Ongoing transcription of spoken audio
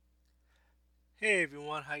Hey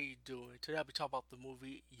everyone, how you doing? Today I'll be talking about the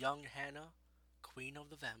movie Young Hannah, Queen of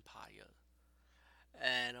the Vampire.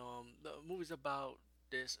 And the movie's about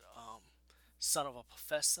this son of a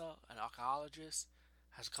professor, an archaeologist,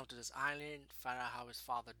 has come to this island, find out how his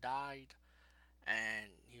father died, and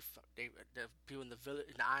the people in the village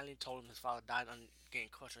in the island told him his father died on getting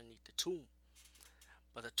crushed underneath the tomb.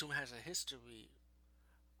 But the tomb has a history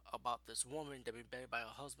about this woman that been buried by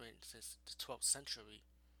her husband since the 12th century.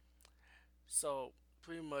 So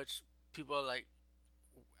pretty much people are like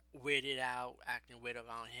weirded out, acting weird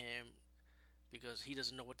around him because he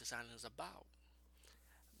doesn't know what this island is about.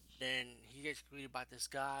 Then he gets greeted by this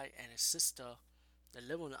guy and his sister that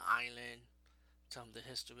live on the island. Tell him the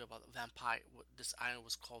history about the vampire. What this island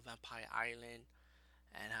was called Vampire Island,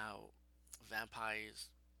 and how vampires,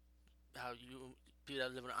 how you people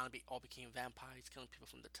that live on the island all became vampires, killing people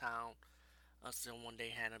from the town. Until one day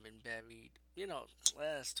Hannah been buried.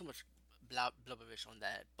 There's too much blubberish on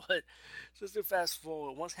that. But just to fast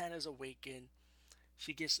forward, once Hannah's awakened,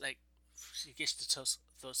 she gets like she gets the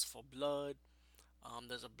thirst for blood.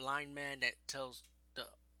 There's a blind man that tells the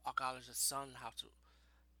archaeologist's son how to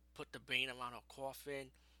put the brain around her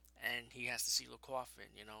coffin, and he has to seal the coffin,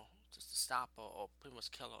 just to stop her or pretty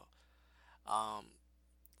much kill her. I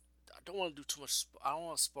don't want to do too much. I don't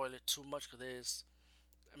want to spoil it too much because there's.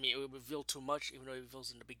 I mean, it would reveal too much, even though it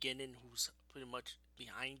reveals in the beginning who's pretty much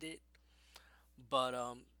behind it. But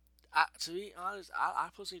to be honest, I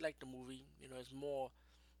personally like the movie. It's more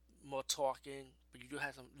talking, but you do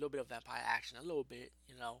have some little bit of vampire action, a little bit.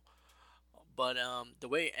 But the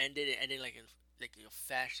way it ended like in like a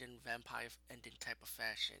fashion vampire ending type of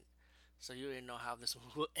fashion. So you already know how this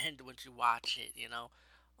will end once you watch it.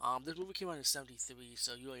 This movie came out in '73,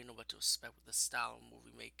 so you already know what to expect with the style of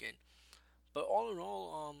movie making. But all in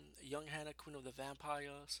all, Young Hannah, Queen of the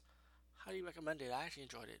Vampires. How do you recommend it? I actually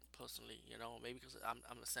enjoyed it personally. Maybe because I'm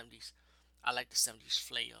a '70s. I like the '70s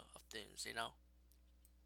flair of things.